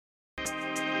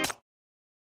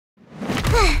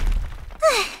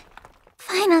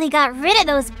finally got rid of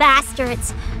those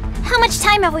bastards. How much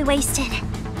time have we wasted?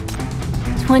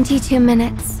 22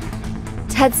 minutes.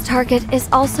 Ted's target is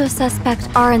also suspect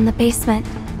R in the basement.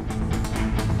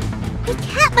 We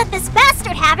can't let this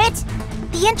bastard have it!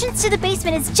 The entrance to the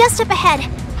basement is just up ahead.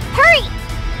 Hurry!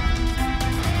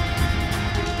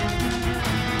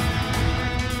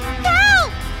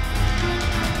 Help!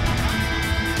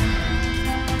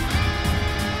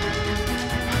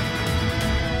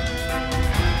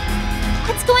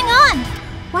 What's going on?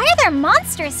 Why are there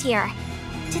monsters here?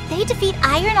 Did they defeat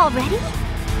Iron already?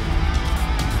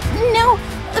 No,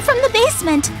 from the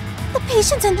basement. The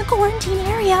patients in the quarantine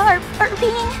area are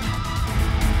being...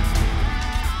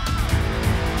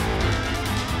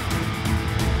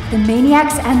 The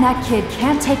maniacs and that kid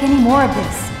can't take any more of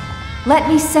this. Let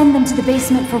me send them to the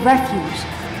basement for refuge.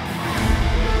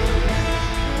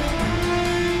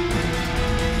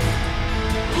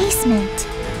 Basement?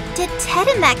 Did Ted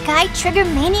and that guy trigger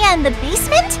mania in the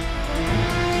basement?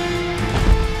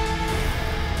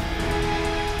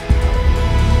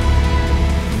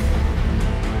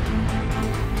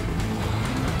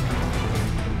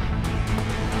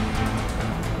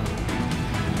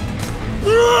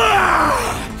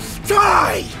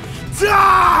 Die!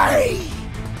 Die!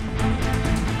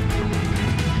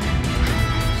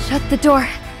 Shut the door.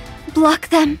 Block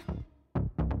them.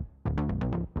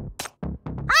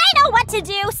 I know what to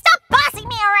do! Stop bossing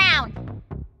me around!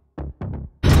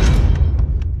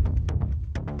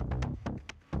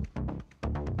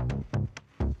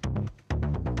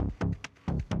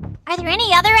 Are there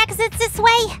any other exits this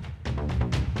way?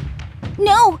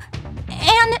 No!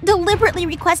 Anne deliberately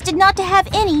requested not to have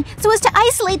any so as to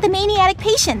isolate the maniac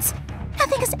patients.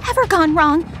 Nothing has ever gone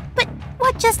wrong, but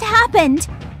what just happened?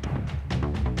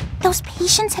 Those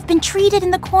patients have been treated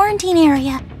in the quarantine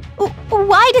area.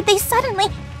 Why did they suddenly...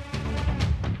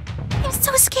 I'm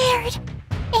so scared.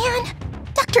 Anne,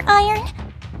 Dr. Iron,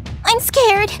 I'm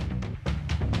scared.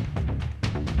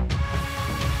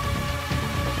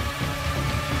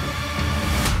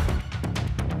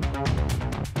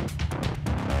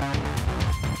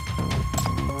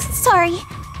 Sorry,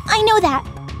 I know that.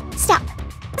 Stop.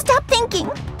 Stop thinking.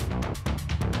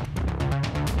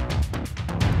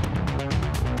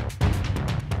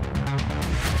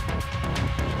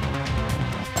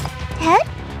 Ted?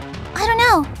 I don't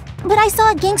know, but I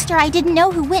saw a gangster I didn't know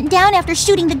who went down after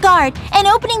shooting the guard and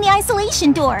opening the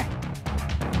isolation door.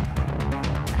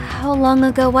 How long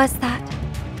ago was that?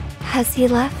 Has he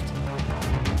left?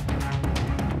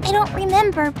 I don't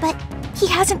remember, but he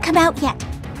hasn't come out yet.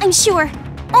 I'm sure.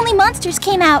 Only monsters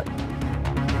came out.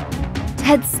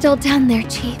 Ted's still down there,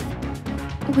 Chief.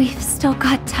 We've still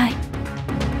got time.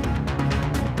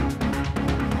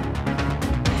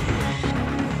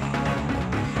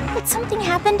 Did something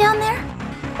happen down there?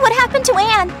 What happened to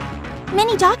Anne?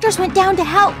 Many doctors went down to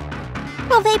help.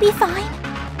 Will they be fine?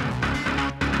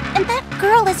 And that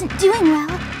girl isn't doing well.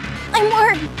 I'm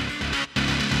worried.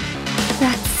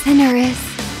 That sinner is...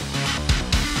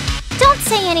 Don't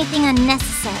say anything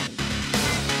unnecessary.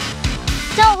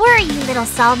 Don't worry, you little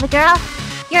Salva girl.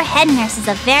 Your head nurse is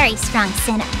a very strong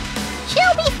sinner.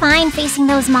 She'll be fine facing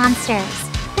those monsters.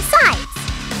 Besides,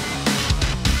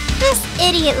 this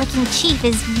idiot-looking chief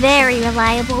is very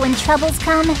reliable when troubles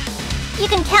come. You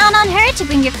can count on her to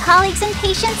bring your colleagues and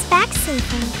patients back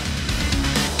safely.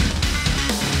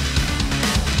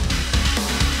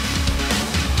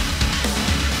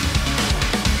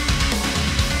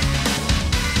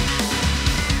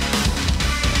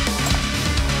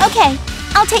 Okay,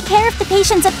 I'll take care of the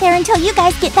patients up there until you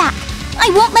guys get back. I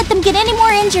won't let them get any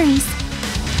more injuries.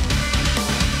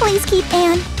 Please keep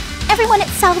Anne, everyone at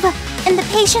SALVA, and the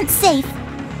patients safe.